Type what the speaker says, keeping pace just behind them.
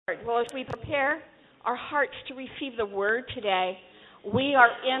Well, as we prepare our hearts to receive the word today, we are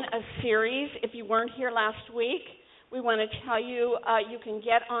in a series. If you weren't here last week, we want to tell you you can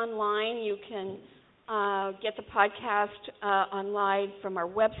get online. You can get the podcast online from our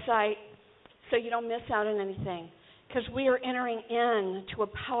website so you don't miss out on anything, because we are entering into a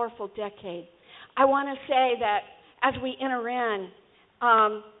powerful decade. I want to say that as we enter in,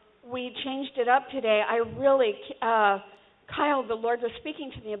 we changed it up today. I really... Kyle, the Lord was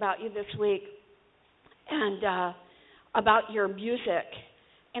speaking to me about you this week and about your music.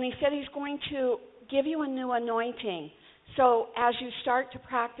 And he said he's going to give you a new anointing. So as you start to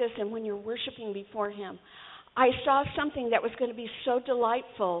practice and when you're worshiping before him, I saw something that was going to be so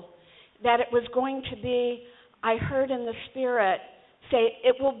delightful that it was going to be, I heard in the Spirit say,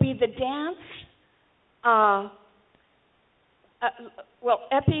 it will be the dance,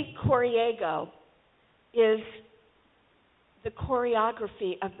 epicoriago is the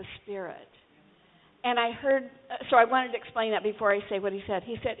choreography of the Spirit. And I heard, so I wanted to explain that before I say what he said.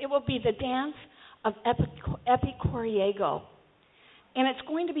 He said, it will be the dance of epicoriago. And it's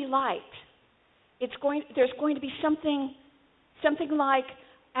going to be light. There's going to be something like,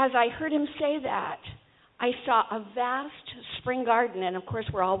 as I heard him say that, I saw a vast spring garden, and of course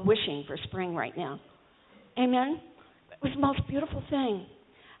we're all wishing for spring right now. Amen? It was the most beautiful thing.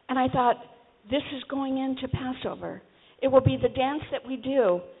 And I thought, this is going into Passover. It will be the dance that we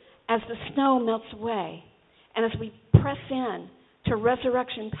do as the snow melts away and as we press in to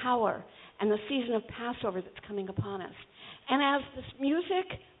resurrection power and the season of Passover that's coming upon us. And as this music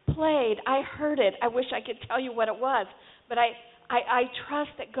played, I heard it. I wish I could tell you what it was, but I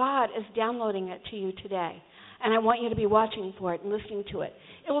trust that God is downloading it to you today, and I want you to be watching for it and listening to it.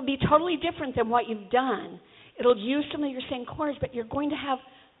 It will be totally different than what you've done. It'll use some of your same chords, but you're going to have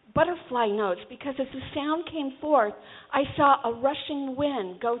butterfly notes, because as the sound came forth, I saw a rushing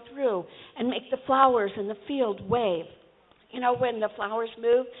wind go through and make the flowers in the field wave. You know, when the flowers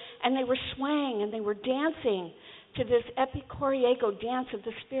move, and they were swaying and they were dancing to this epicoriago dance of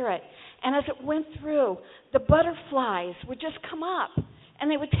the Spirit. And as it went through, the butterflies would just come up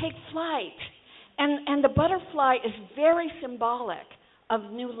and they would take flight. And the butterfly is very symbolic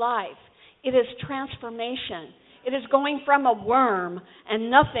of new life. It is transformation. It is going from a worm and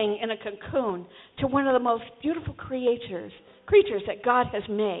nothing in a cocoon to one of the most beautiful creatures that God has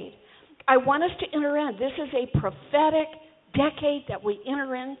made. I want us to enter in. This is a prophetic decade that we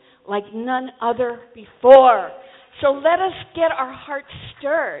enter in like none other before. So let us get our hearts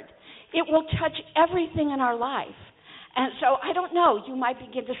stirred. It will touch everything in our life. And so I don't know, you might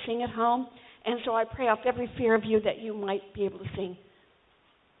begin to sing at home. And so I pray off every fear of you that you might be able to sing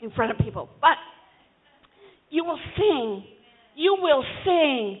in front of people. But you will sing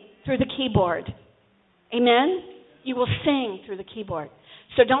through the keyboard. Amen? You will sing through the keyboard.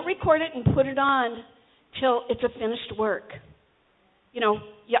 So don't record it and put it on till it's a finished work. You know,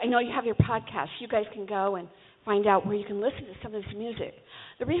 I know you have your podcast. You guys can go and find out where you can listen to some of this music.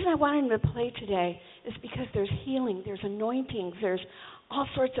 The reason I wanted him to play today is because there's healing, there's anointings, there's all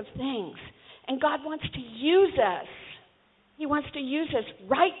sorts of things. And God wants to use us. He wants to use us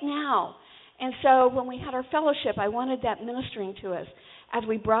right now. And so when we had our fellowship, I wanted that ministering to us as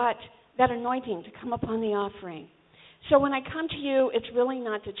we brought that anointing to come upon the offering. So when I come to you, it's really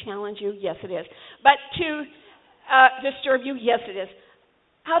not to challenge you. Yes, it is. But to disturb you. Yes, it is.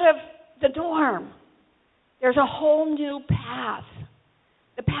 Out of the norm, there's a whole new path.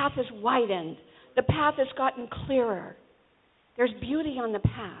 The path is widened. The path has gotten clearer. There's beauty on the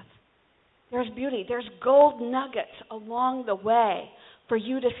path. There's beauty. There's gold nuggets along the way for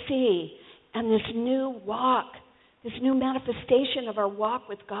you to see. And this new walk, this new manifestation of our walk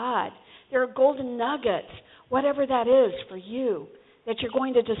with God, there are golden nuggets, whatever that is for you, that you're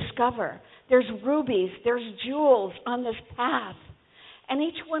going to discover. There's rubies, there's jewels on this path. And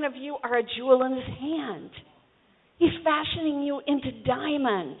each one of you are a jewel in his hand. He's fashioning you into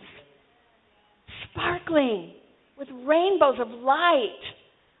diamonds, sparkling with rainbows of light,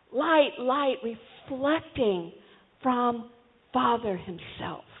 reflecting from Father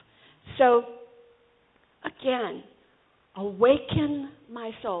himself. So, again, awaken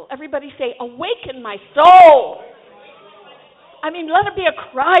my soul. Everybody say, awaken my soul. I mean, let it be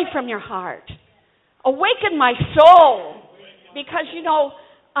a cry from your heart. Awaken my soul. Because, you know,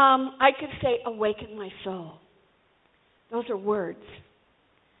 I could say, awaken my soul. Those are words.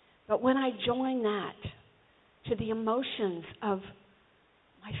 But when I join that to the emotions of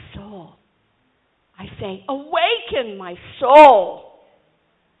my soul, I say, awaken my soul.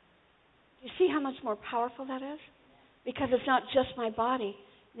 You see how much more powerful that is? Because it's not just my body.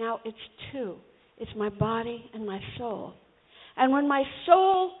 Now it's two. It's my body and my soul. And when my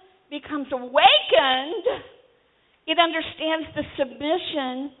soul becomes awakened, it understands the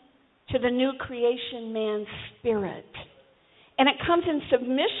submission to the new creation man's spirit. And it comes in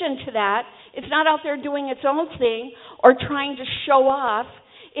submission to that. It's not out there doing its own thing or trying to show off.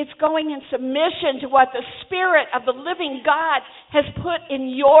 It's going in submission to what the Spirit of the living God has put in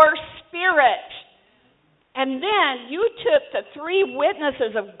your spirit. And then you took the three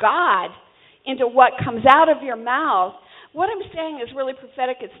witnesses of God into what comes out of your mouth. What I'm saying is really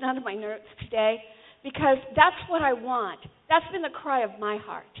prophetic. It's none of my notes today, because that's what I want. That's been the cry of my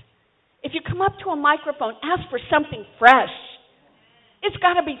heart. If you come up to a microphone, ask for something fresh. It's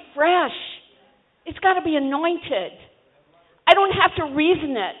got to be fresh. It's got to be anointed. I don't have to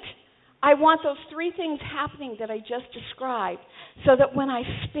reason it. I want those three things happening that I just described, so that when I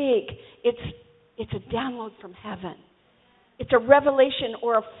speak, it's a download from heaven. It's a revelation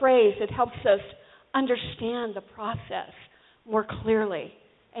or a phrase that helps us understand the process more clearly.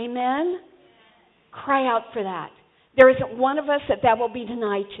 Amen? Cry out for that. There isn't one of us that will be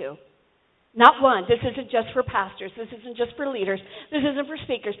denied to. Not one. This isn't just for pastors. This isn't just for leaders. This isn't for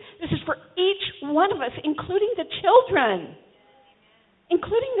speakers. This is for each one of us, including the children.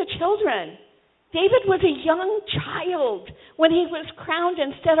 Including the children. David was a young child when he was crowned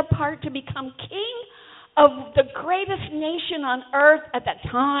and set apart to become king of the greatest nation on earth at that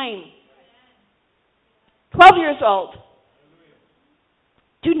time. 12 years old.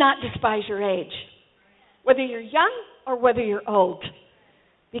 Do not despise your age, whether you're young or whether you're old,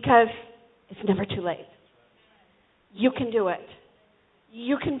 because it's never too late. You can do it.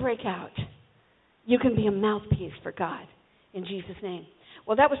 You can break out. You can be a mouthpiece for God in Jesus' name.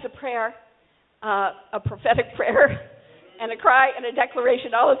 Well, that was the prayer, a prophetic prayer, and a cry and a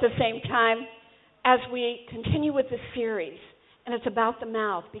declaration all at the same time as we continue with this series. And it's about the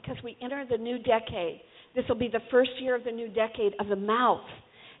mouth, because we enter the new decade. This will be the first year of the new decade of the mouth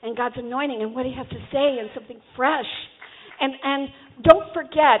and God's anointing and what he has to say, and something fresh. And don't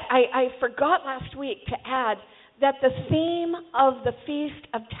forget, I forgot last week to add that the theme of the Feast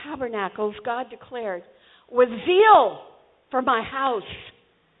of Tabernacles, God declared, was zeal for my house.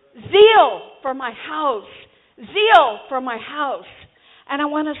 Zeal for my house. Zeal for my house. And I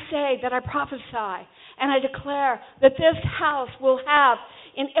want to say that I prophesy and I declare that this house will have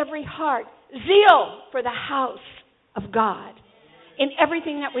in every heart zeal for the house of God. In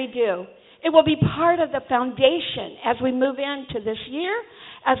everything that we do. It will be part of the foundation as we move into this year,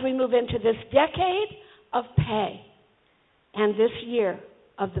 as we move into this decade of pay, and this year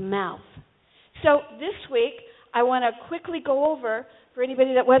of the mouth. So this week, I want to quickly go over, for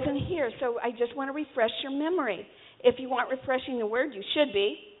anybody that wasn't here, so I just want to refresh your memory. If you want refreshing the word, you should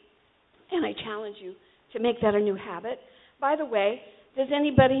be, and I challenge you to make that a new habit. By the way, does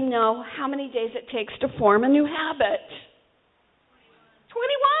anybody know how many days it takes to form a new habit?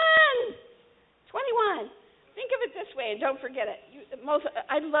 21. Think of it this way, and don't forget it.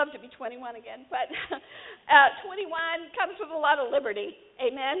 I'd love to be 21 again, but 21 comes with a lot of liberty,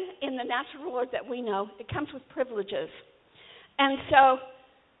 amen, in the natural world that we know. It comes with privileges. And so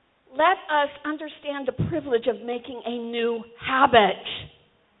let us understand the privilege of making a new habit.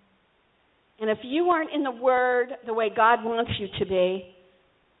 And if you aren't in the Word the way God wants you to be,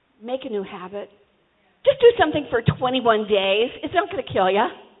 make a new habit. Just do something for 21 days. It's not going to kill you.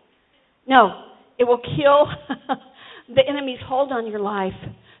 No, it will kill the enemy's hold on your life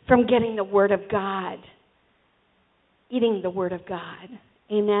from getting the Word of God, eating the Word of God.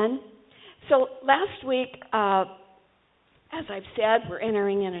 Amen? So last week, as I've said, we're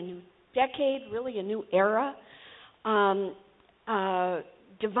entering in a new decade, really a new era.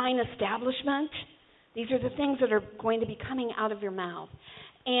 Divine establishment. These are the things that are going to be coming out of your mouth.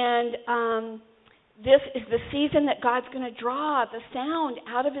 And this is the season that God's going to draw the sound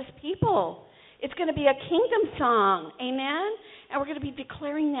out of his people. It's going to be a kingdom song, amen? And we're going to be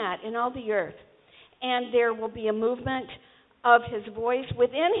declaring that in all the earth. And there will be a movement of his voice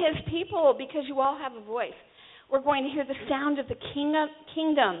within his people, because you all have a voice. We're going to hear the sound of the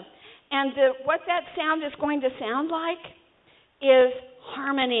kingdom. And what that sound is going to sound like is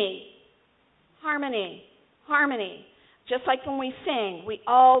harmony. Harmony. Harmony. Just like when we sing, we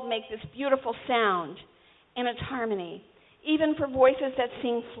all make this beautiful sound, and it's harmony. Even for voices that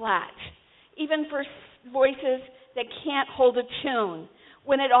sing flat. Even for voices that can't hold a tune.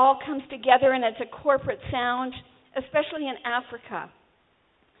 When it all comes together and it's a corporate sound, especially in Africa.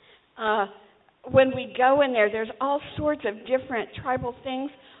 When we go in there, there's all sorts of different tribal things.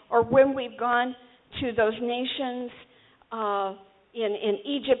 Or when we've gone to those nations in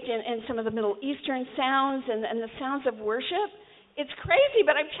Egypt and some of the Middle Eastern sounds and the sounds of worship, it's crazy,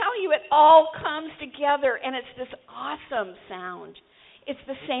 but I'm telling you, it all comes together, and it's this awesome sound. It's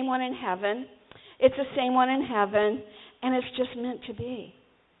the same one in heaven. It's the same one in heaven, and it's just meant to be.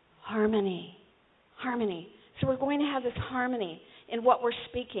 Harmony. Harmony. So we're going to have this harmony in what we're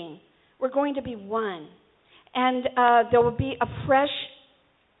speaking. We're going to be one. And there will be a fresh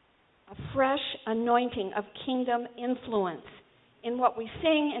anointing of kingdom influence in what we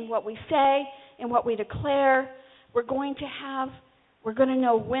sing, in what we say, in what we declare. We're going to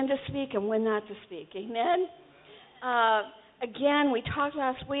know when to speak and when not to speak. Amen? Again, we talked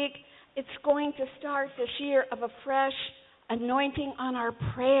last week, it's going to start this year of a fresh anointing on our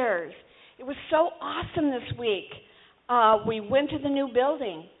prayers. It was so awesome this week. We went to the new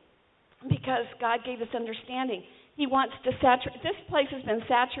building because God gave us understanding. He wants to saturate. This place has been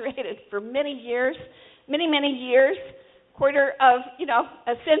saturated for many years, many years, quarter of,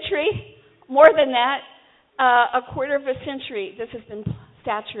 a century, more than that, a quarter of a century. This has been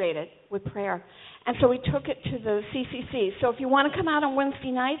saturated with prayer. And so we took it to the CCC. So if you want to come out on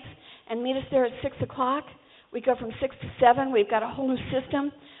Wednesday nights and meet us there at 6 o'clock, we go from 6 to 7. We've got a whole new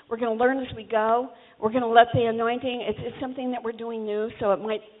system. We're going to learn as we go. We're going to let the anointing, it's something that we're doing new, so it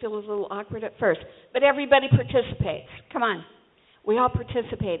might feel a little awkward at first. But everybody participates. Come on. We all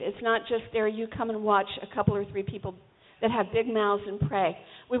participate. It's not just there you come and watch a couple or three people that have big mouths and pray.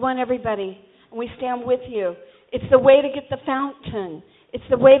 We want everybody, and we stand with you. It's the way to get the fountain. It's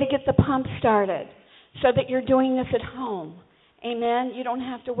the way to get the pump started so that you're doing this at home. Amen? You don't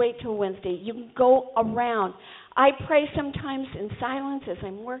have to wait till Wednesday. You can go around. I pray sometimes in silence as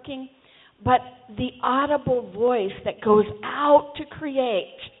I'm working, but the audible voice that goes out to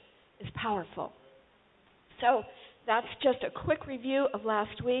create is powerful. So that's just a quick review of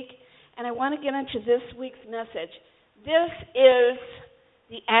last week, and I want to get into this week's message. This is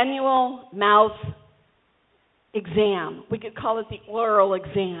the annual mouth exam. We could call it the oral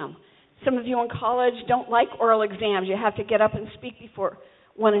exam. Some of you in college don't like oral exams. You have to get up and speak before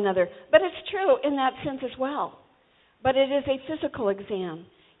one another. But it's true in that sense as well. But it is a physical exam.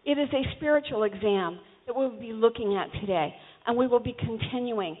 It is a spiritual exam that we'll be looking at today. And we will be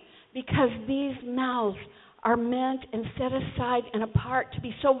continuing because these mouths are meant and set aside and apart to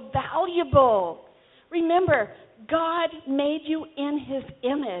be so valuable. Remember, God made you in His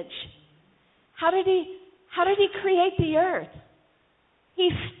image. How did He create the earth? He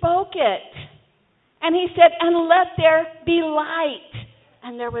spoke it. And He said, and let there be light.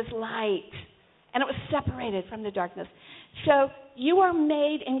 And there was light. And it was separated from the darkness. So you are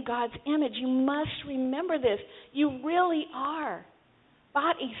made in God's image. You must remember this. You really are.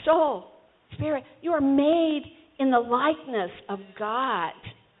 Body, soul, spirit. You are made in the likeness of God.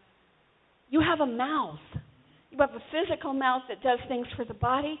 You have a mouth. You have a physical mouth that does things for the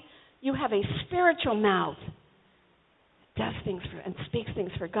body. You have a spiritual mouth that does things for and speaks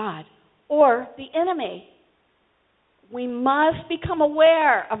things for God. Or the enemy. We must become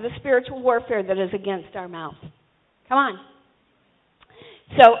aware of the spiritual warfare that is against our mouth. Come on.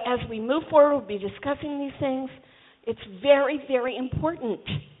 So as we move forward, we'll be discussing these things. It's very, very important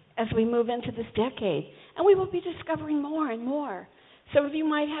as we move into this decade. And we will be discovering more and more. Some of you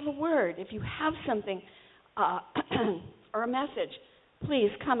might have a word. If you have something or a message, please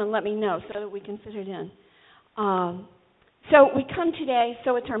come and let me know so that we can fit it in. So we come today,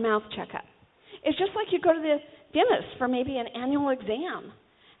 so it's our mouth checkup. It's just like you go to the dentist for maybe an annual exam.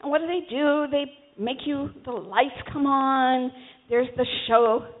 And what do? They make the lights come on. There's the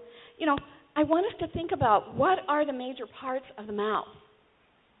show. I want us to think about what are the major parts of the mouth.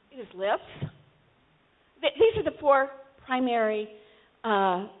 It is lips. These are the four primary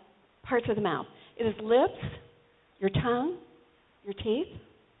parts of the mouth. It is lips, your tongue, your teeth,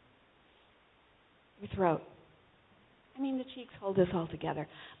 your throat. The cheeks hold this all together.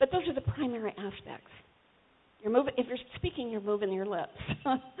 But those are the primary aspects. If you're speaking, you're moving your lips.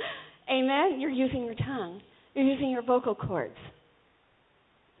 Amen? You're using your tongue. You're using your vocal cords.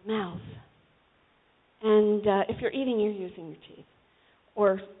 Mouth. And if you're eating, you're using your teeth.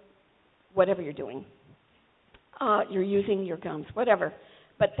 Or whatever you're doing. You're using your gums, whatever.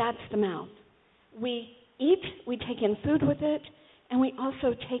 But that's the mouth. We eat, we take in food with it, and we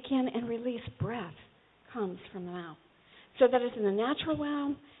also take in and release breath. Comes from the mouth. So that is in the natural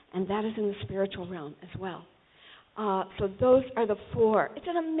realm, and that is in the spiritual realm as well. So those are the four. It's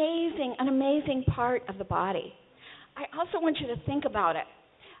an amazing part of the body. I also want you to think about it.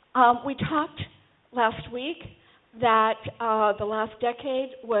 We talked last week that the last decade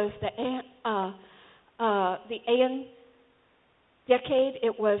was the Aeon decade.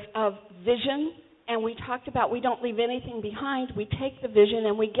 It was of vision, and we talked about we don't leave anything behind. We take the vision,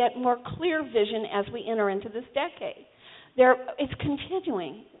 and we get more clear vision as we enter into this decade. It's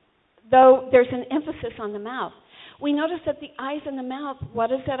continuing, though there's an emphasis on the mouth. we notice that the eyes and the mouth,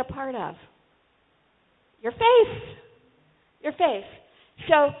 what is that a part of? Your face. Your face.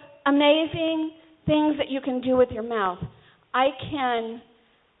 So amazing things that you can do with your mouth. I can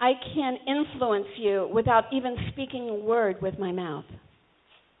influence you without even speaking a word with my mouth.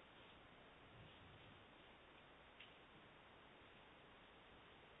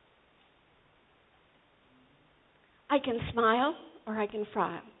 I can smile or I can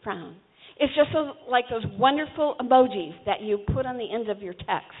frown. It's just like those wonderful emojis that you put on the end of your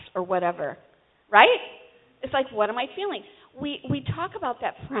text or whatever, right? It's like, what am I feeling? We talk about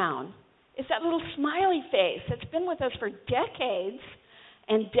that frown. It's that little smiley face that's been with us for decades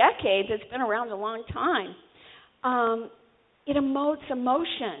and decades. It's been around a long time. It emotes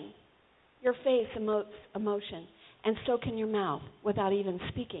emotion. Your face emotes emotion. And so can your mouth without even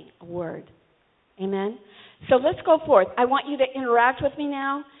speaking a word. Amen? So let's go forth. I want you to interact with me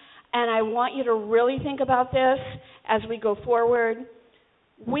now, and I want you to really think about this as we go forward.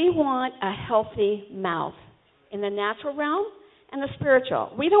 We want a healthy mouth in the natural realm and the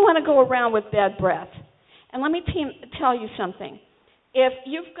spiritual. We don't want to go around with bad breath. And let me tell you something. If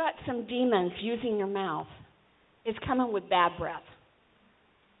you've got some demons using your mouth, it's coming with bad breath.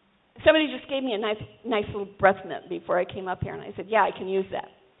 Somebody just gave me a nice little breath mint before I came up here, and I said, yeah, I can use that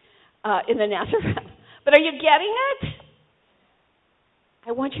in the natural realm. But are you getting it?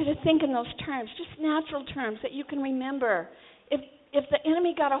 I want you to think in those terms, just natural terms that you can remember. If the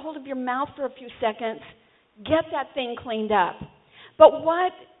enemy got a hold of your mouth for a few seconds, get that thing cleaned up. But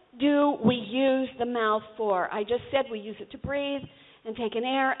what do we use the mouth for? I just said we use it to breathe and take in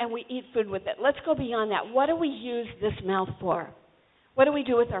air, and we eat food with it. Let's go beyond that. What do we use this mouth for? What do we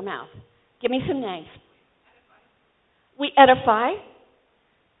do with our mouth? Give me some names. We edify.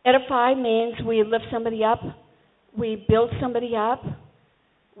 Edify means we lift somebody up. We build somebody up.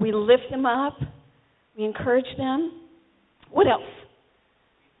 We lift them up. We encourage them. What else?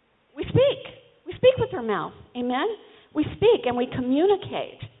 We speak. We speak with our mouth. Amen? We speak and we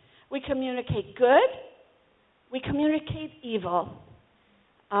communicate. We communicate good. We communicate evil.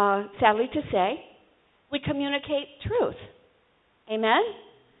 Sadly to say, we communicate truth. Amen?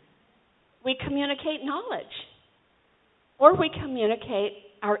 We communicate knowledge. Or we communicate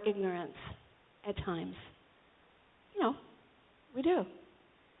our ignorance at times. You know, we do.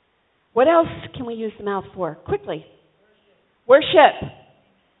 What else can we use the mouth for? Quickly. Worship.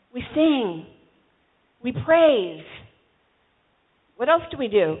 We sing. We praise. What else do we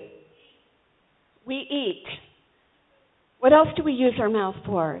do? We eat. What else do we use our mouth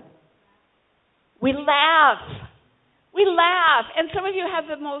for? We laugh. We laugh. And some of you have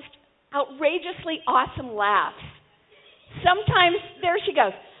the most outrageously awesome laughs. Sometimes, there she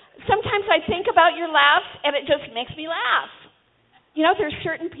goes. Sometimes I think about your laughs and it just makes me laugh. You know, there's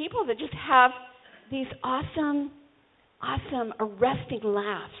certain people that just have these awesome, arresting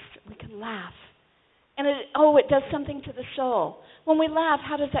laughs. We can laugh. And it does something to the soul. When we laugh,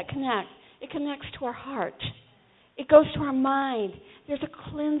 how does that connect? It connects to our heart. It goes to our mind. There's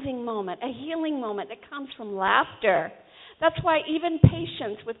a cleansing moment, a healing moment that comes from laughter. That's why even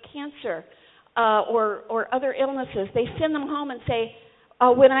patients with cancer or other illnesses, they send them home and say,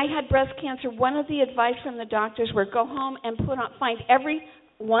 when I had breast cancer, one of the advice from the doctors were go home and find every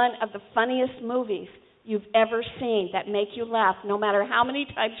one of the funniest movies you've ever seen that make you laugh, no matter how many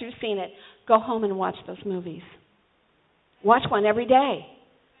times you've seen it. Go home and watch those movies. Watch one every day.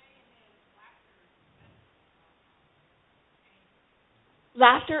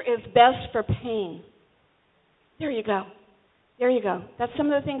 Laughter is best for pain. There you go. There you go. That's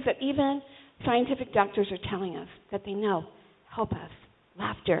some of the things that even scientific doctors are telling us that they know help us.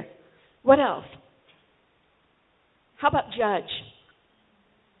 Laughter. What else? How about judge?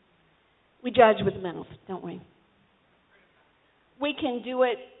 We judge with the mouth, don't we? We can do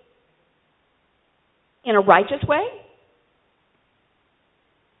it in a righteous way.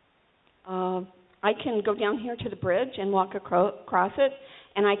 I can go down here to the bridge and walk across it,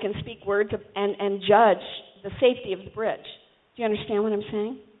 and I can speak words and judge the safety of the bridge. Do you understand what I'm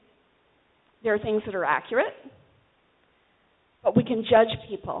saying? There are things that are accurate, but we can judge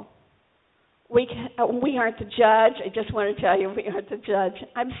people. We aren't the judge. I just want to tell you, we aren't the judge.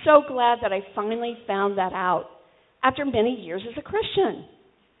 I'm so glad that I finally found that out after many years as a Christian.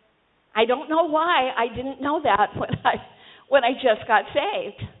 I don't know why I didn't know that when I just got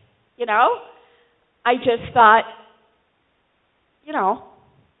saved. You know? I just thought, you know,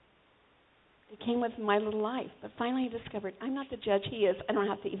 it came with my little life. But finally I discovered I'm not the judge he is. I don't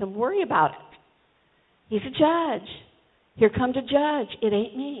have to even worry about it. He's a judge. Here comes a judge. It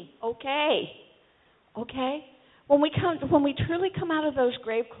ain't me. Okay. Okay? When we truly come out of those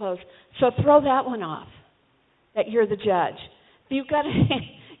grave clothes, so throw that one off. that you're the judge. If you've got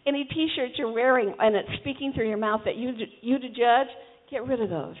any T-shirts you're wearing and it's speaking through your mouth that you the judge, get rid of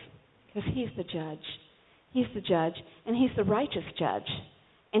those, because he's the judge. He's the judge, and he's the righteous judge,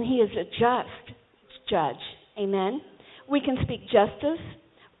 and he is a just judge. Amen? We can speak justice.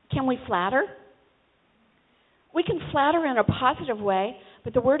 Can we flatter? We can flatter in a positive way,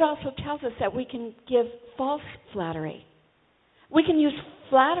 but the Word also tells us that we can give false flattery. We can use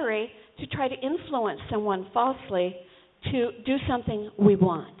flattery to try to influence someone falsely to do something we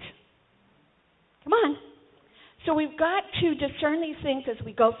want. Come on. So we've got to discern these things as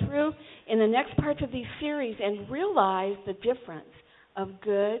we go through in the next parts of these series and realize the difference of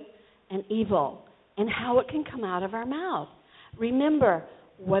good and evil and how it can come out of our mouth. Remember,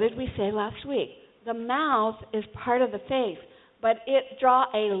 what did we say last week? The mouth is part of the face, but it draws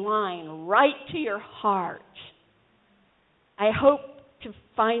a line right to your heart. I hope to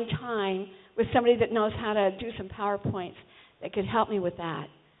find time with somebody that knows how to do some PowerPoints that could help me with that.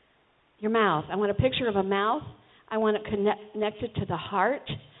 Your mouth. I want a picture of a mouth. I want it connected to the heart.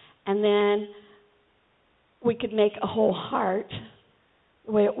 And then we could make a whole heart,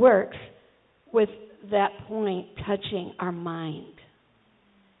 the way it works, with that point touching our mind.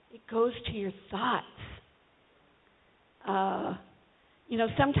 It goes to your thoughts.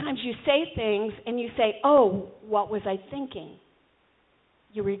 Sometimes you say things and you say, oh, what was I thinking?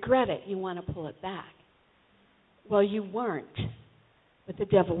 You regret it. You want to pull it back. Well, you weren't, but the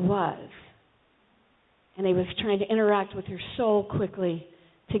devil was. And he was trying to interact with your soul quickly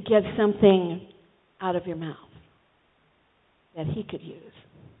to get something out of your mouth that he could use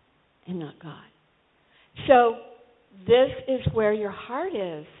and not God. So this is where your heart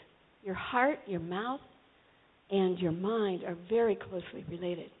is. Your heart, your mouth, and your mind are very closely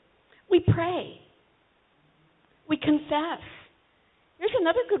related. We pray. We confess. Here's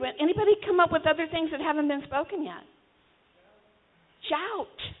another good one. Anybody come up with other things that haven't been spoken yet? Shout.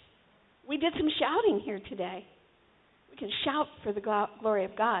 We did some shouting here today. We can shout for the glory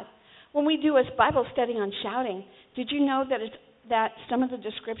of God. When we do a Bible study on shouting, did you know that some of the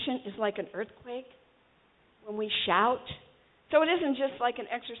description is like an earthquake when we shout? So it isn't just like an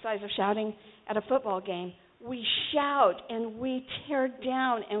exercise of shouting at a football game. We shout and we tear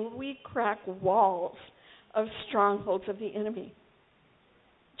down and we crack walls of strongholds of the enemy.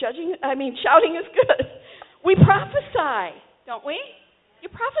 Shouting is good. We prophesy, don't we? You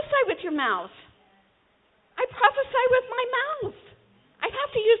prophesy with your mouth. I prophesy with my mouth. I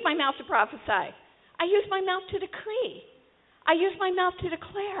have to use my mouth to prophesy. I use my mouth to decree. I use my mouth to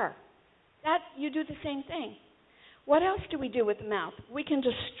declare. That you do the same thing. What else do we do with the mouth? We can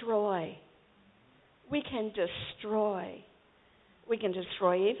destroy. We can destroy. We can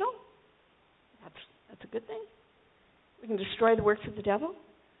destroy evil. That's a good thing. We can destroy the works of the devil,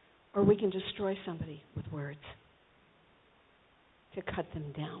 or we can destroy somebody with words to cut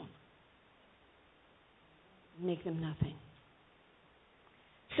them down, make them nothing.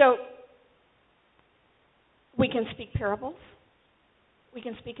 So we can speak parables. We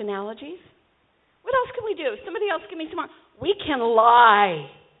can speak analogies. What else can we do? Somebody else give me some more. We can lie.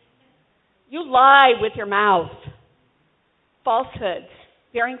 You lie with your mouth. Falsehoods,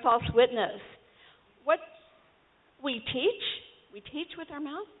 bearing false witness. What we teach? We teach with our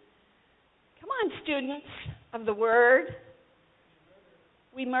mouth. Come on, students of the Word.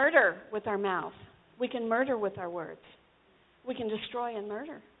 We murder with our mouth. We can murder with our words. We can destroy and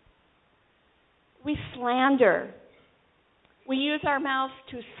murder. We slander. We use our mouth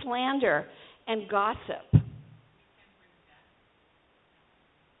to slander and gossip.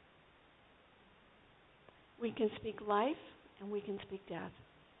 We can speak life and we can speak death.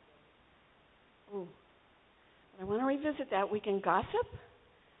 Oh, I want to revisit that. We can gossip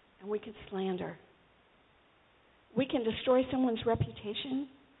and we can slander. We can destroy someone's reputation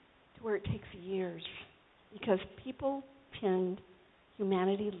to where it takes years, because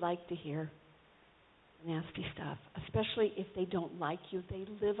humanity like to hear nasty stuff, especially if they don't like you. They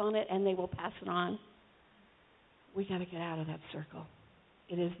live on it and they will pass it on. We got to get out of that circle.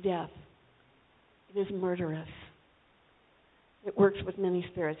 It is death. It is murderous. It works with many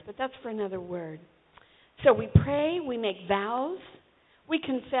spirits, but that's for another word. So we pray, we make vows, we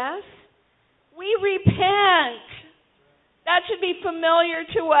confess, we repent. That should be familiar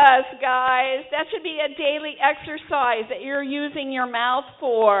to us, guys. That should be a daily exercise that you're using your mouth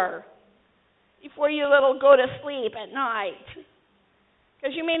for before you go to sleep at night.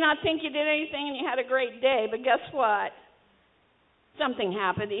 Because you may not think you did anything and you had a great day, but guess what? Something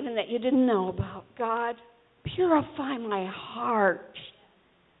happened even that you didn't know about. God, purify my heart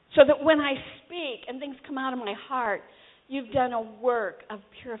so that when I speak and things come out of my heart, you've done a work of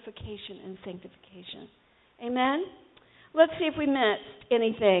purification and sanctification. Amen? Let's see if we missed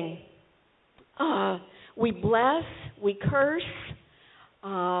anything. We bless, we curse.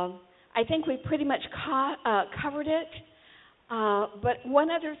 I think we pretty much covered it. But one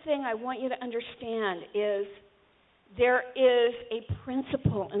other thing I want you to understand is there is a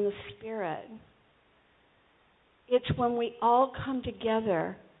principle in the Spirit. It's when we all come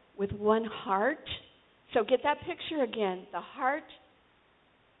together with one heart. So get that picture again. The heart,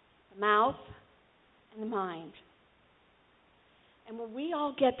 the mouth, and the mind. And when we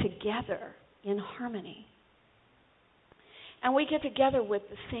all get together in harmony, and we get together with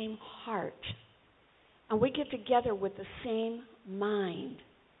the same heart, and we get together with the same mind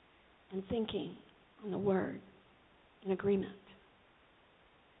and thinking on the Word in agreement.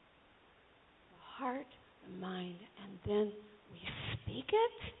 The heart, the mind, and then we speak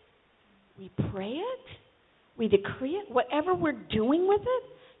it, we pray it, we decree it, whatever we're doing with it.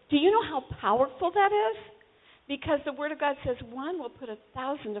 Do you know how powerful that is? Because the Word of God says 1 will put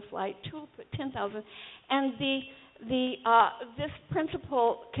 1,000 to flight, 2 will put 10,000, and this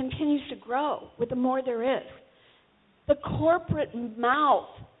principle continues to grow with the more there is. The corporate mouth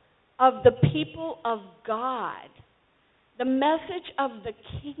of the people of God, the message of the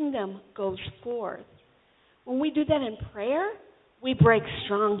kingdom goes forth. When we do that in prayer, we break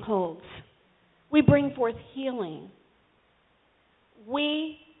strongholds. We bring forth healing.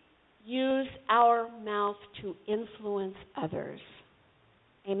 We use our mouth to influence others.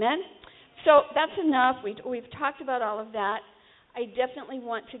 Amen? So that's enough. We've talked about all of that. I definitely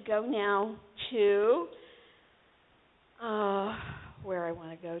want to go now to where I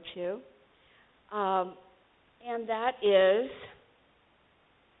want to go to. And that is,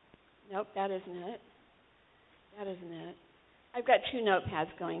 nope, that isn't it. That isn't it. I've got 2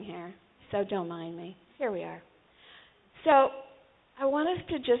 notepads going here, so don't mind me. Here we are. So I want us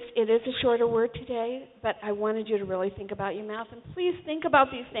to it is a shorter word today, but I wanted you to really think about your mouth. And please think about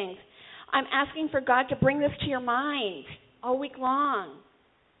these things. I'm asking for God to bring this to your mind all week long.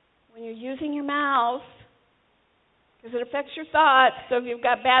 When you're using your mouth, because it affects your thoughts. So if you've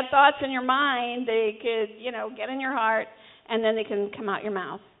got bad thoughts in your mind, they could, get in your heart, and then they can come out your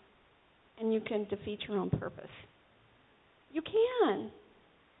mouth. And you can defeat your own purpose. You can.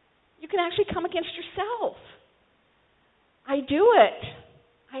 You can actually come against yourself. I do it.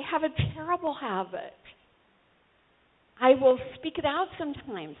 I have a terrible habit. I will speak it out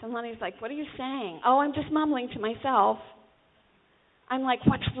sometimes. And Lenny's like, what are you saying? Oh, I'm just mumbling to myself. I'm like,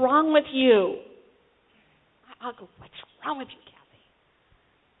 what's wrong with you? I'll go, what's wrong with you, Kathy?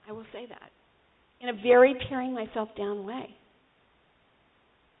 I will say that in a very tearing myself down way.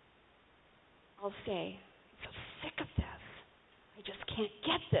 I'll say, I'm so sick of this. I just can't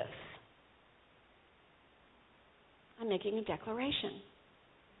get this. I'm making a declaration.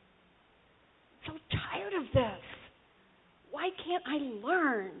 I'm so tired of this. Why can't I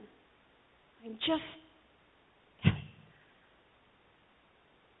learn? I'm just...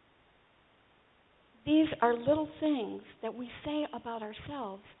 These are little things that we say about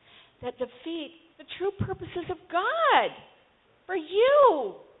ourselves that defeat the true purposes of God for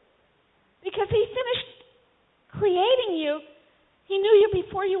you. Because He finished creating you. He knew you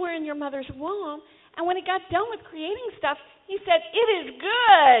before you were in your mother's womb. And when He got done with creating stuff, He said, it is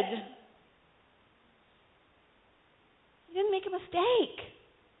good. He didn't make a mistake.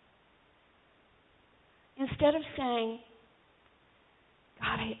 Instead of saying,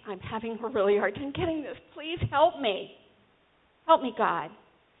 God, I'm having a really hard time getting this. Please help me. Help me, God.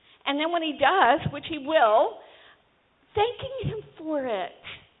 And then when He does, which He will, thanking Him for it.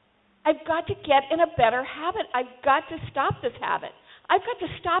 I've got to get in a better habit. I've got to stop this habit. I've got to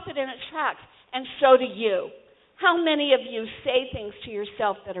stop it in its tracks. And so do you. How many of you say things to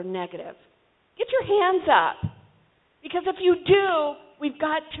yourself that are negative? Get your hands up. Because if you do, we've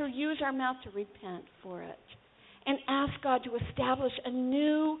got to use our mouth to repent for it. And ask God to establish a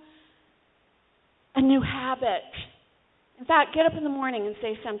new habit. In fact, get up in the morning and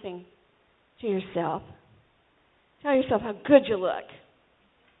say something to yourself. Tell yourself how good you look.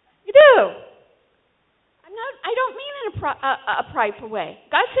 You do. I don't mean in a prideful way.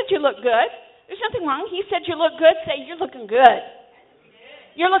 God said you look good. There's nothing wrong. He said you look good. Say, you're looking good.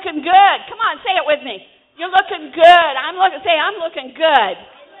 You're looking good. Come on, say it with me. You're looking good. I'm looking good.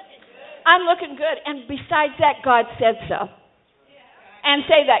 I'm looking good. And besides that, God said so. And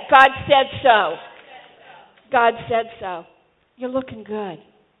say that. God said so. God said so. You're looking good.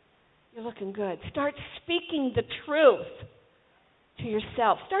 You're looking good. Start speaking the truth to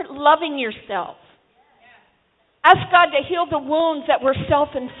yourself. Start loving yourself. Ask God to heal the wounds that were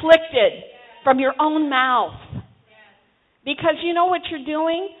self-inflicted from your own mouth. Because you know what you're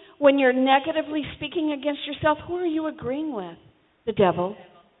doing? When you're negatively speaking against yourself, who are you agreeing with? The devil.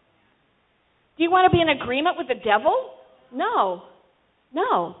 Do you want to be in agreement with the devil? No.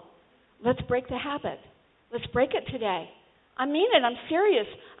 No. Let's break the habit. Let's break it today. I mean it. I'm serious.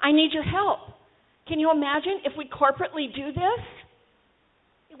 I need your help. Can you imagine if we corporately do this?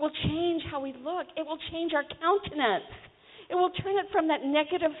 It will change how we look. It will change our countenance. It will turn it from that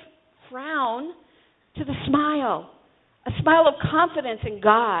negative frown to the smile, a smile of confidence in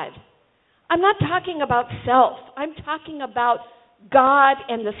God. I'm not talking about self. I'm talking about God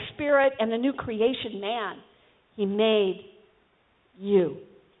and the Spirit and the new creation man. He made you.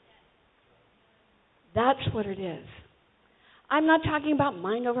 That's what it is. I'm not talking about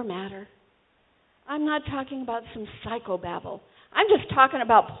mind over matter. I'm not talking about some psychobabble. I'm just talking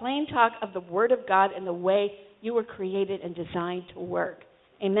about plain talk of the Word of God and the way you were created and designed to work.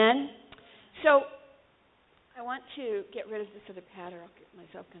 Amen? So, I want to get rid of this other pad or I'll get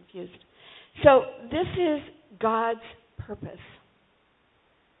myself confused. So, this is God's purpose.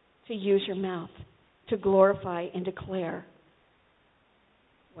 To use your mouth, to glorify and declare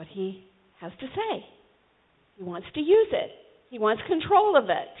what He has to say. He wants to use it. He wants control of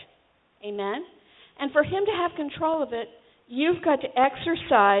it. Amen? And for Him to have control of it, you've got to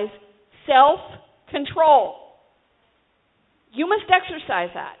exercise self-control. You must exercise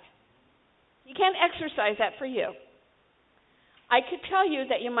that. He can't exercise that for you. I could tell you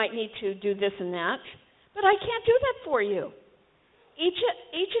that you might need to do this and that, but I can't do that for you. Each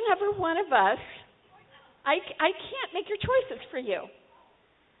and every one of us, I can't make your choices for you.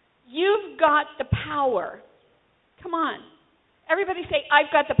 You've got the power. Come on. Everybody say, I've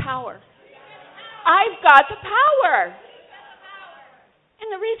got the power. I've got the power.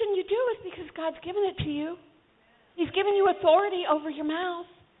 And the reason you do is because God's given it to you. He's given you authority over your mouth.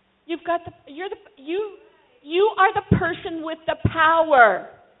 You are the person with the power.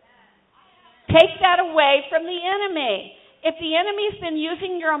 Take that away from the enemy. If the enemy's been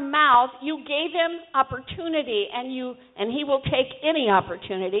using your mouth, you gave him opportunity, and he will take any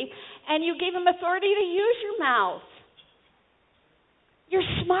opportunity, and you gave him authority to use your mouth. You're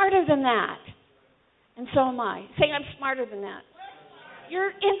smarter than that. And so am I. Say, I'm smarter than that.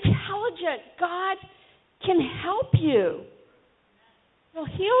 You're intelligent. God can help you. He'll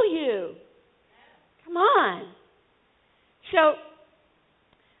heal you. Come on. So,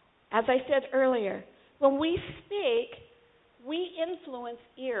 as I said earlier, when we speak, we influence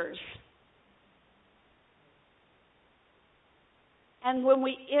ears. And when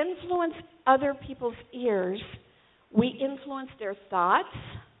we influence other people's ears, we influence their thoughts.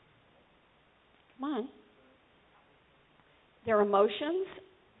 Come on. Their emotions,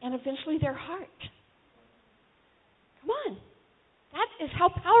 and eventually their heart. Come on. That is how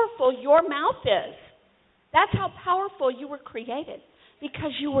powerful your mouth is. That's how powerful you were created.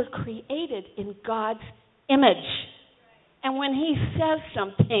 Because you were created in God's image. And when He says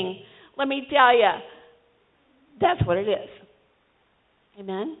something, let me tell you, that's what it is.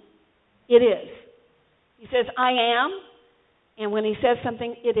 Amen? It is. He says, I am. And when He says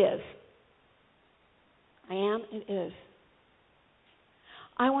something, it is. I am, it is.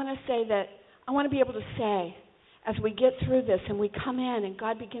 I want to be able to say, as we get through this and we come in and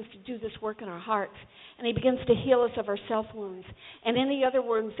God begins to do this work in our hearts and He begins to heal us of our self-wounds and any other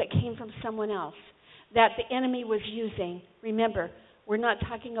wounds that came from someone else that the enemy was using. Remember, we're not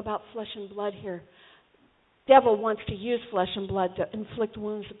talking about flesh and blood here. Devil wants to use flesh and blood to inflict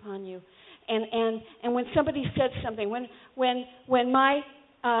wounds upon you. And when somebody said something, when my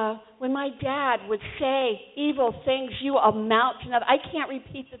dad would say evil things, you amount to nothing. I can't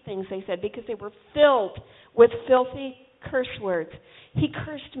repeat the things they said because they were filled with filthy curse words. He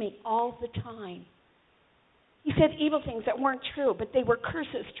cursed me all the time. He said evil things that weren't true, but they were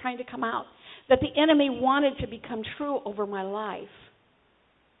curses trying to come out, that the enemy wanted to become true over my life.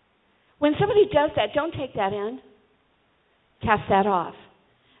 When somebody does that, don't take that in. Cast that off.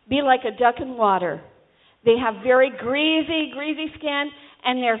 Be like a duck in water. They have very greasy skin,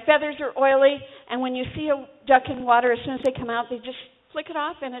 and their feathers are oily, and when you see a duck in water, as soon as they come out, they just flick it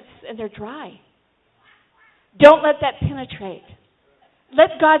off, and they're dry. Don't let that penetrate.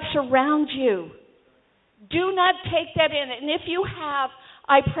 Let God surround you. Do not take that in. And if you have,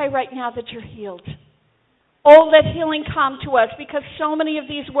 I pray right now that you're healed. Oh, let healing come to us, because so many of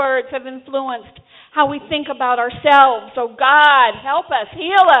these words have influenced how we think about ourselves. So God, help us,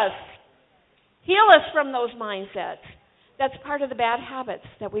 heal us. Heal us from those mindsets. That's part of the bad habits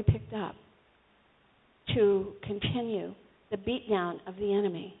that we picked up to continue the beatdown of the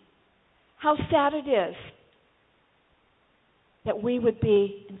enemy. How sad it is that we would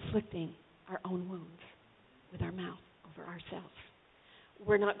be inflicting our own wounds with our mouth over ourselves.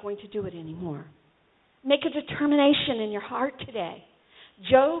 we're not going to do it anymore. Make a determination in your heart today.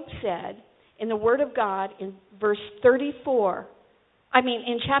 Job said in the Word of God in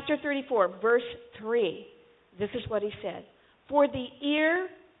in chapter 34, verse 3, this is what he said. For the ear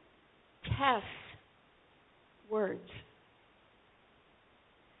tests words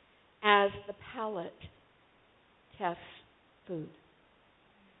as the palate tests food.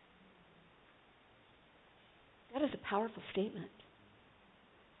 That is a powerful statement.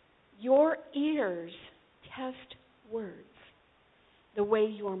 Your ears test words the way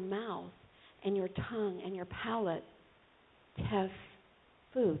your mouth and your tongue and your palate test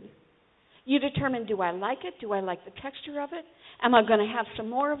food. You determine, do I like it? Do I like the texture of it? Am I going to have some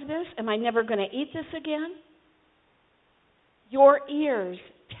more of this? Am I never going to eat this again? Your ears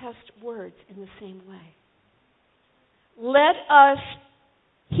test words in the same way. Let us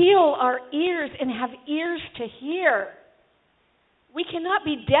heal our ears and have ears to hear. We cannot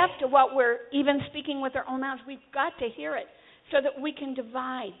be deaf to what we're even speaking with our own mouths. We've got to hear it so that we can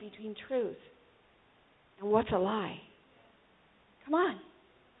divide between truth and what's a lie. Come on.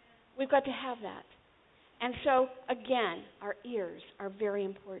 We've got to have that. And so, again, our ears are a very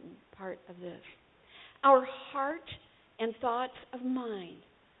important part of this. Our heart and thoughts of mind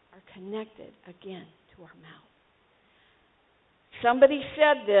are connected, again, to our mouth. Somebody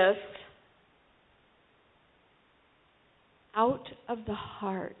said this, out of the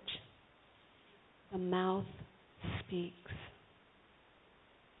heart, the mouth speaks.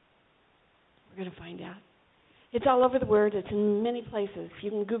 We're going to find out. It's all over the Word. It's in many places.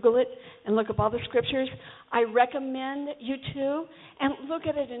 You can Google it and look up all the scriptures. I recommend you to, and look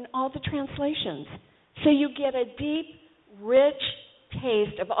at it in all the translations, so you get a deep, rich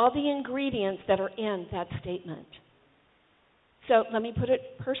taste of all the ingredients that are in that statement. So let me put it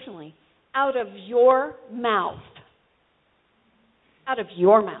personally. Out of your mouth. Out of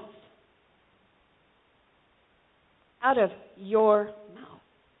your mouth. Out of your mouth.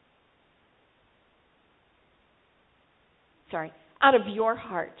 Out of your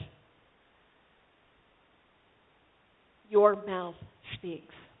heart. Your mouth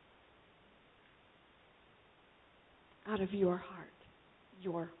speaks. Out of your heart.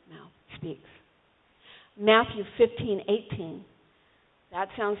 Your mouth speaks. Matthew 15:18. That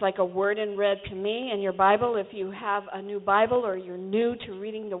sounds like a word in red to me in your Bible. If you have a new Bible or you're new to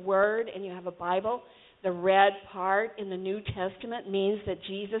reading the Word and you have a Bible, the red part in the New Testament means that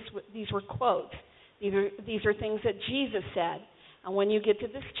these were quotes. These are things that Jesus said. And when you get to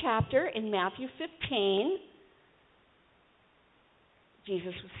this chapter in Matthew 15,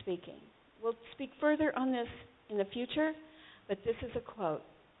 Jesus was speaking. We'll speak further on this in the future, but this is a quote.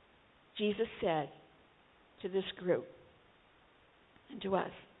 Jesus said to this group and to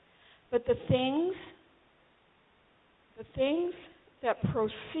us, but the things that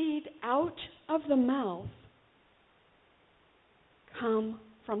proceed out of the mouth come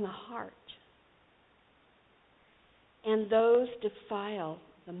from the heart, and those defile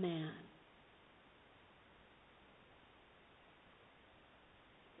the man.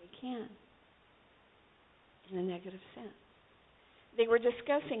 They can, in a negative sense. They were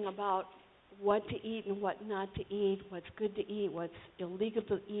discussing about what to eat and what not to eat, what's good to eat, what's illegal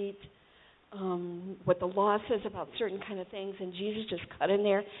to eat, what the law says about certain kind of things. And Jesus just cut in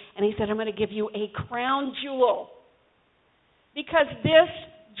there and he said, I'm going to give you a crown jewel. Because this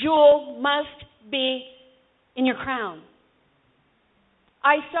jewel must be in your crown.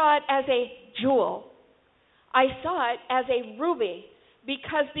 I saw it as a jewel. I saw it as a ruby.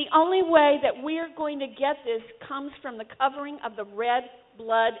 Because the only way that we are going to get this comes from the covering of the red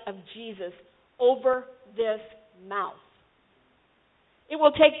blood of Jesus over this mouth. It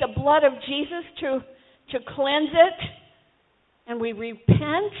will take the blood of Jesus to cleanse it, and we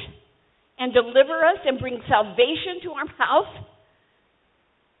repent and deliver us and bring salvation to our mouth.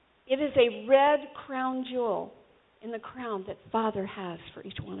 It is a red crown jewel in the crown that Father has for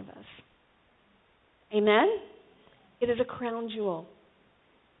each one of us. Amen? It is a crown jewel.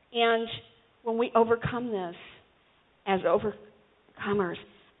 And when we overcome this as overcomers,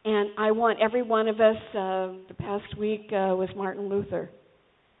 and I want every one of us, the past week was Martin Luther.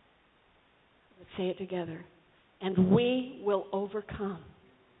 Let's say it together. And we will overcome.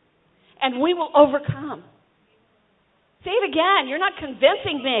 And we will overcome. Say it again. You're not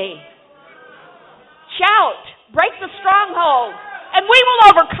convincing me. Shout. Break the stronghold. And we will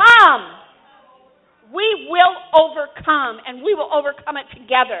overcome. We will overcome, and we will overcome it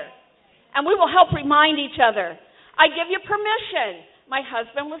together. And we will help remind each other. I give you permission. My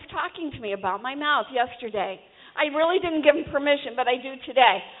husband was talking to me about my mouth yesterday. I really didn't give him permission, but I do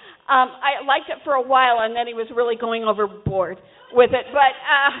today. I liked it for a while, and then he was really going overboard with it. But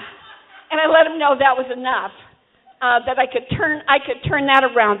and I let him know that was enough. That I could turn that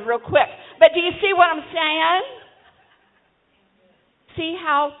around real quick. But do you see what I'm saying? See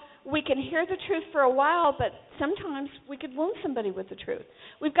how we can hear the truth for a while, but sometimes we could wound somebody with the truth.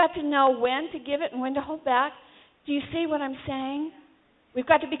 We've got to know when to give it and when to hold back. Do you see what I'm saying? We've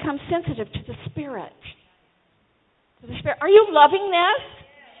got to become sensitive to the Spirit. To the Spirit. Are you loving this?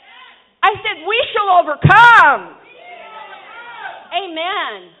 I said, we shall overcome.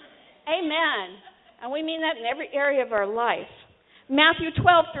 Amen. Amen. And we mean that in every area of our life. Matthew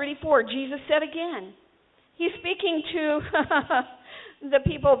 12:34, Jesus said again. He's speaking to the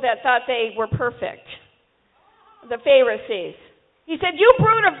people that thought they were perfect, the Pharisees. He said, you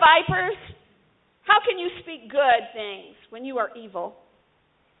brood of vipers, how can you speak good things when you are evil?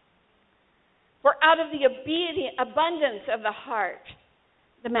 For out of the abundance of the heart,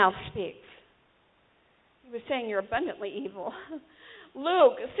 the mouth speaks. He was saying you're abundantly evil.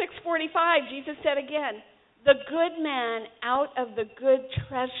 Luke 6:45, Jesus said again, the good man out of the good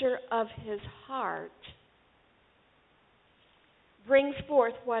treasure of his heart brings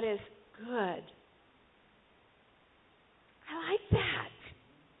forth what is good. I like that.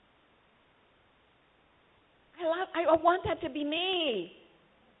 I want that to be me.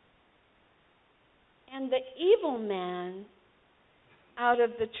 And the evil man out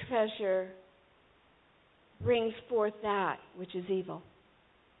of the treasure brings forth that which is evil.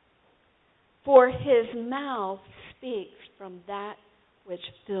 For his mouth speaks from that which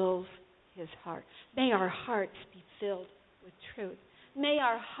fills his heart. May our hearts be filled with truth. May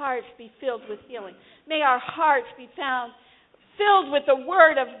our hearts be filled with healing. May our hearts be filled with the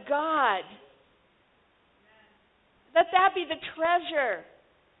Word of God. Let that be the treasure.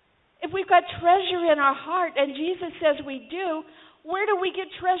 If we've got treasure in our heart, and Jesus says we do, where do we get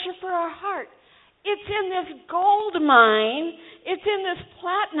treasure for our heart? It's in this gold mine. It's in this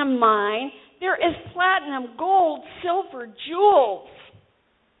platinum mine. There is platinum, gold, silver, jewels.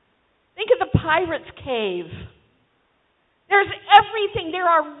 Think of the pirate's cave. There's everything. There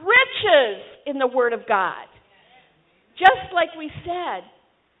are riches in the Word of God. Just like we said,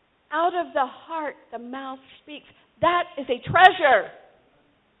 out of the heart the mouth speaks. That is a treasure.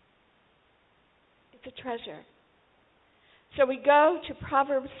 It's a treasure. So we go to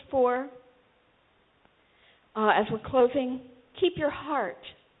Proverbs 4. As we're closing, keep your heart.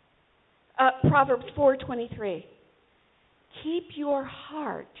 Proverbs 4:23. Keep your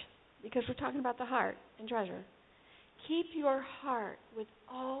heart, because we're talking about the heart and treasure. Keep your heart with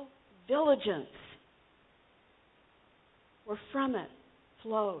all diligence, for from it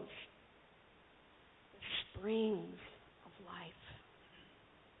flows the springs of life.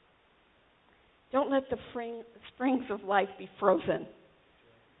 Don't let the springs of life be frozen.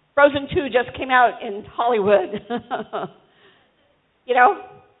 Frozen 2 just came out in Hollywood. You know,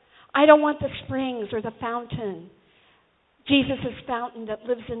 I don't want the springs or the fountain, Jesus' fountain that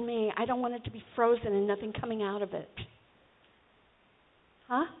lives in me. I don't want it to be frozen and nothing coming out of it.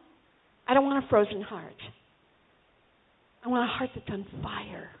 Huh? I don't want a frozen heart. I want a heart that's on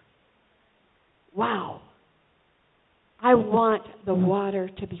fire. Wow. I want the water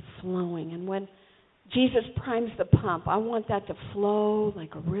to be flowing. And when Jesus primes the pump, I want that to flow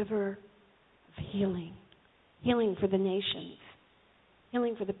like a river of healing. Healing for the nations.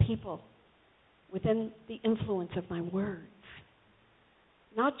 Healing for the people within the influence of my words.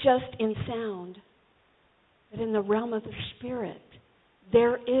 Not just in sound, but in the realm of the Spirit.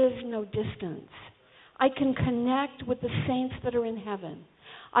 There is no distance. I can connect with the saints that are in heaven.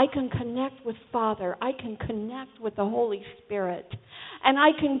 I can connect with Father. I can connect with the Holy Spirit. And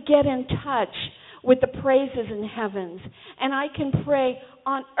I can get in touch with the praises in heavens. And I can pray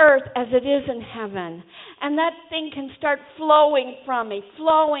on earth as it is in heaven. And that thing can start flowing from me,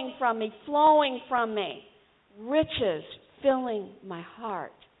 flowing from me, flowing from me. Riches filling my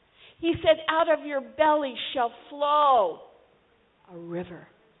heart. He said, out of your belly shall flow a river.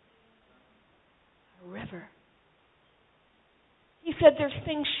 A river. He said there's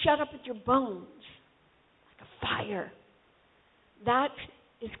things shut up at your bones, like a fire. That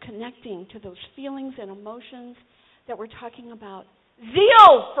is connecting to those feelings and emotions that we're talking about.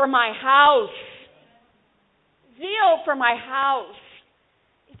 Zeal for my house. Zeal for my house.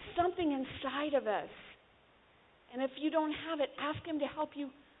 It's something inside of us. And if you don't have it, ask Him to help you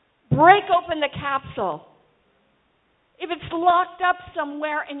break open the capsule. If it's locked up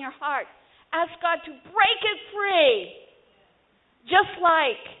somewhere in your heart, ask God to break it free.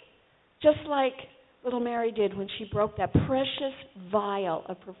 Just like little Mary did when she broke that precious vial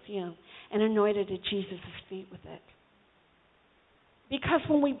of perfume and anointed Jesus' feet with it. Because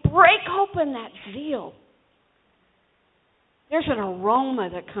when we break open that zeal, there's an aroma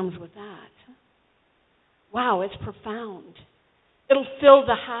that comes with that. Wow, it's profound. It'll fill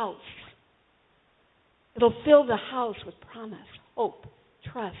the house. It'll fill the house with promise, hope,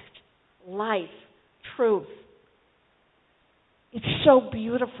 trust, life, truth. It's so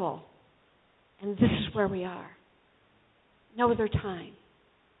beautiful. And this is where we are. No other time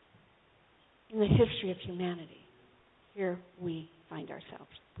in the history of humanity. Here we find ourselves.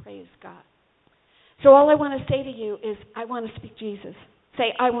 Praise God. So all I want to say to you is, I want to speak Jesus.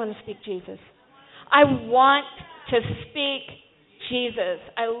 Say, I want to speak Jesus. I want to speak Jesus.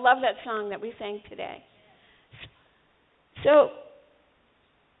 I love that song that we sang today. So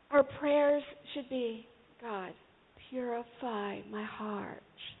our prayers should be, God, purify my heart.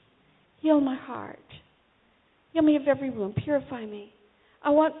 Heal my heart. Heal me of every wound. Purify me. I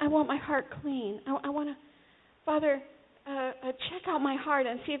want my heart clean. I want to, Father, check out my heart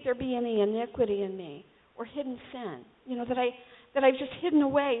and see if there be any iniquity in me or hidden sin. You know, that I've just hidden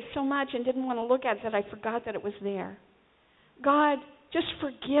away so much and didn't want to look at it that I forgot that it was there. God, just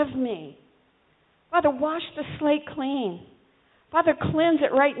forgive me. Father, wash the slate clean. Father, cleanse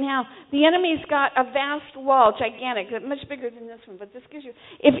it right now. The enemy's got a vast wall, gigantic, much bigger than this one, but this gives you...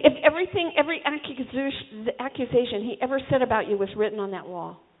 If everything, every accusation he ever said about you was written on that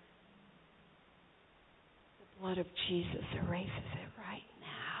wall, the blood of Jesus erases it right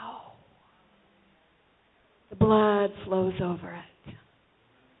now. The blood flows over it.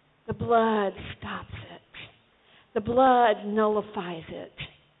 The blood stops it. The blood nullifies it.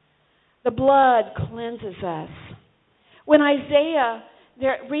 The blood cleanses us. When Isaiah,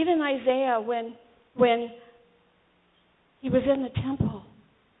 read in Isaiah when he was in the temple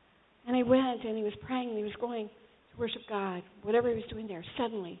and he went and he was praying and he was going to worship God, whatever he was doing there,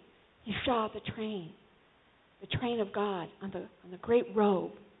 suddenly he saw the train of God on the great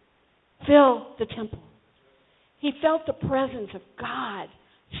robe fill the temple. He felt the presence of God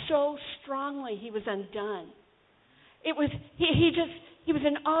so strongly he was undone. It was he was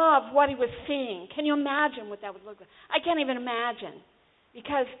in awe of what he was seeing. Can you imagine what that would look like? I can't even imagine.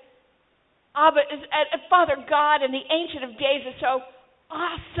 Because Father God and the Ancient of Days is so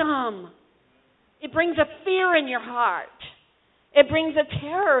awesome. It brings a fear in your heart. It brings a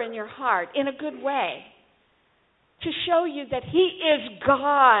terror in your heart in a good way. To show you that he is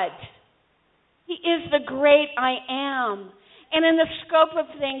God. He is the great I am. And in the scope of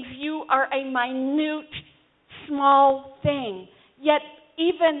things, you are a minute, small thing. Yet,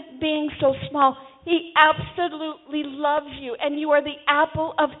 even being so small, he absolutely loves you, and you are the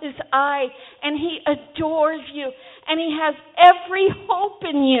apple of his eye, and he adores you, and he has every hope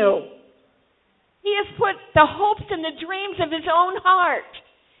in you. He has put the hopes and the dreams of his own heart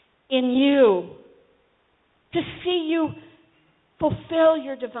in you to see you fulfill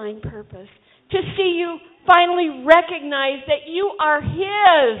your divine purpose, to see you finally recognize that you are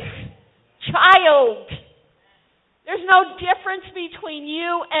his child. There's no difference between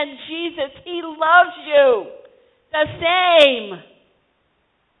you and Jesus. He loves you the same.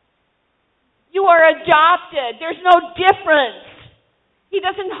 You are adopted. There's no difference. He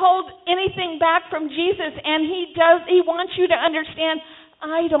doesn't hold anything back from Jesus, and he wants you to understand,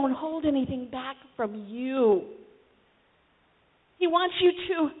 I don't hold anything back from you. He wants you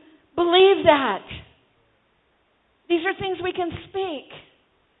to believe that. These are things we can speak.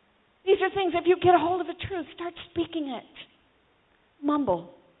 These are things, if you get a hold of the truth, start speaking it.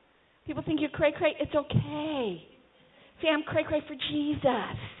 Mumble. People think you're cray-cray. It's okay. Say, I'm cray-cray for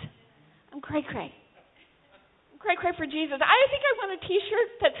Jesus. I'm cray-cray. I'm cray-cray for Jesus. I think I want a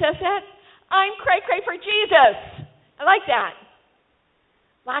T-shirt that says that. I'm cray-cray for Jesus. I like that.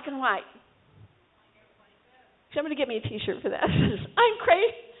 Black and white. Somebody get me a T-shirt for that. I'm cray.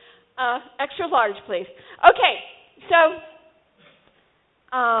 Extra large, please. Okay, so...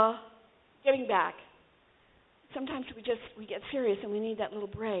 getting back. Sometimes we get serious and we need that little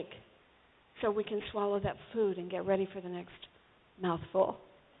break so we can swallow that food and get ready for the next mouthful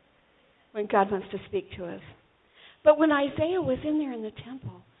when God wants to speak to us. But when Isaiah was in there in the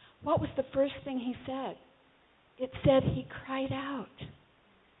temple, what was the first thing he said? It said he cried out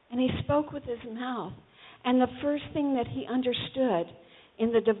and he spoke with his mouth. And the first thing that he understood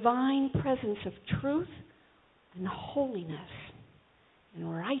in the divine presence of truth and holiness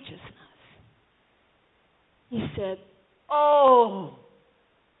and righteousness, he said, oh,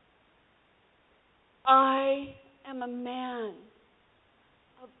 I am a man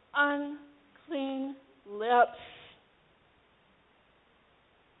of unclean lips.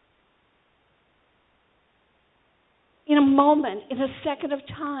 In a moment, in a second of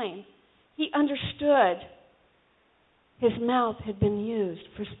time, he understood His mouth had been used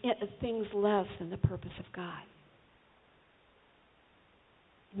for things less than the purpose of God.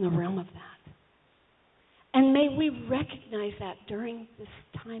 In the realm of that. And may we recognize that during this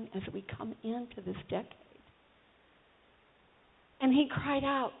time as we come into this decade. And he cried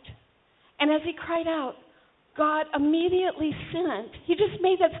out. And as he cried out, God immediately sent, he just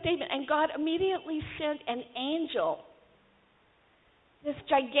made that statement, and God immediately sent an angel, this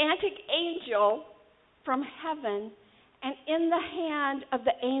gigantic angel from heaven, and in the hand of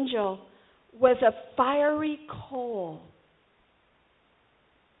the angel was a fiery coal.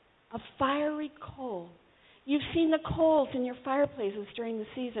 A fiery coal. You've seen the coals in your fireplaces during the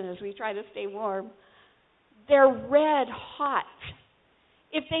season as we try to stay warm. They're red hot.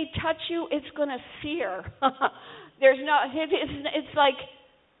 If they touch you, it's going to sear. It's like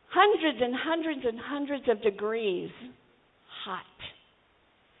hundreds and hundreds and hundreds of degrees hot.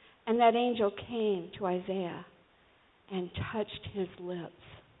 And that angel came to Isaiah and touched his lips.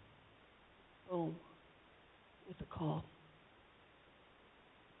 Boom. With the coal.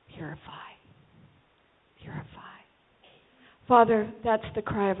 Purify. Purify. Father, that's the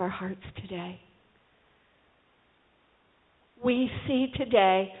cry of our hearts today. We see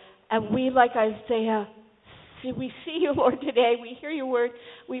today, and we, like Isaiah, we see you, Lord, today. We hear your word.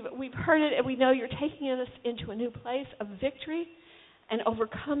 We've heard it, and we know you're taking us into a new place of victory and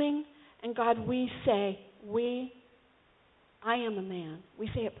overcoming. And God, we say, I am a man. We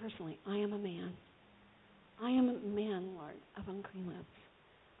say it personally. I am a man. I am a man, Lord, of unclean lips.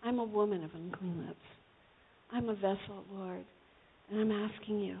 I'm a woman of unclean lips. I'm a vessel, Lord, and I'm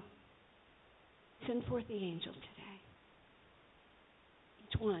asking you, send forth the angel today.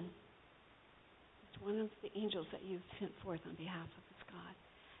 Each one of the angels that you've sent forth on behalf of this God,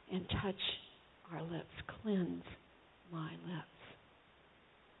 and touch our lips. Cleanse my lips.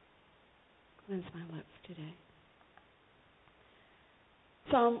 Cleanse my lips today.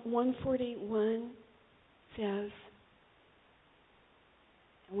 Psalm 141 says,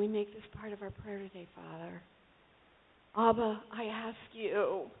 and we make this part of our prayer today, Father, Abba, I ask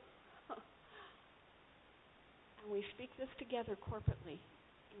you, and we speak this together corporately,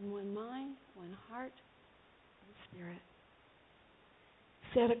 in one mind, one heart, one spirit.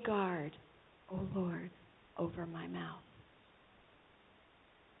 Set a guard, O Lord, over my mouth.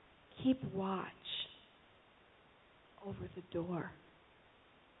 Keep watch over the door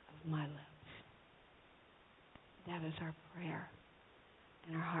of my lips. That is our prayer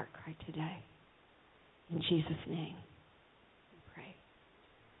and our heart cry today. In Jesus' name.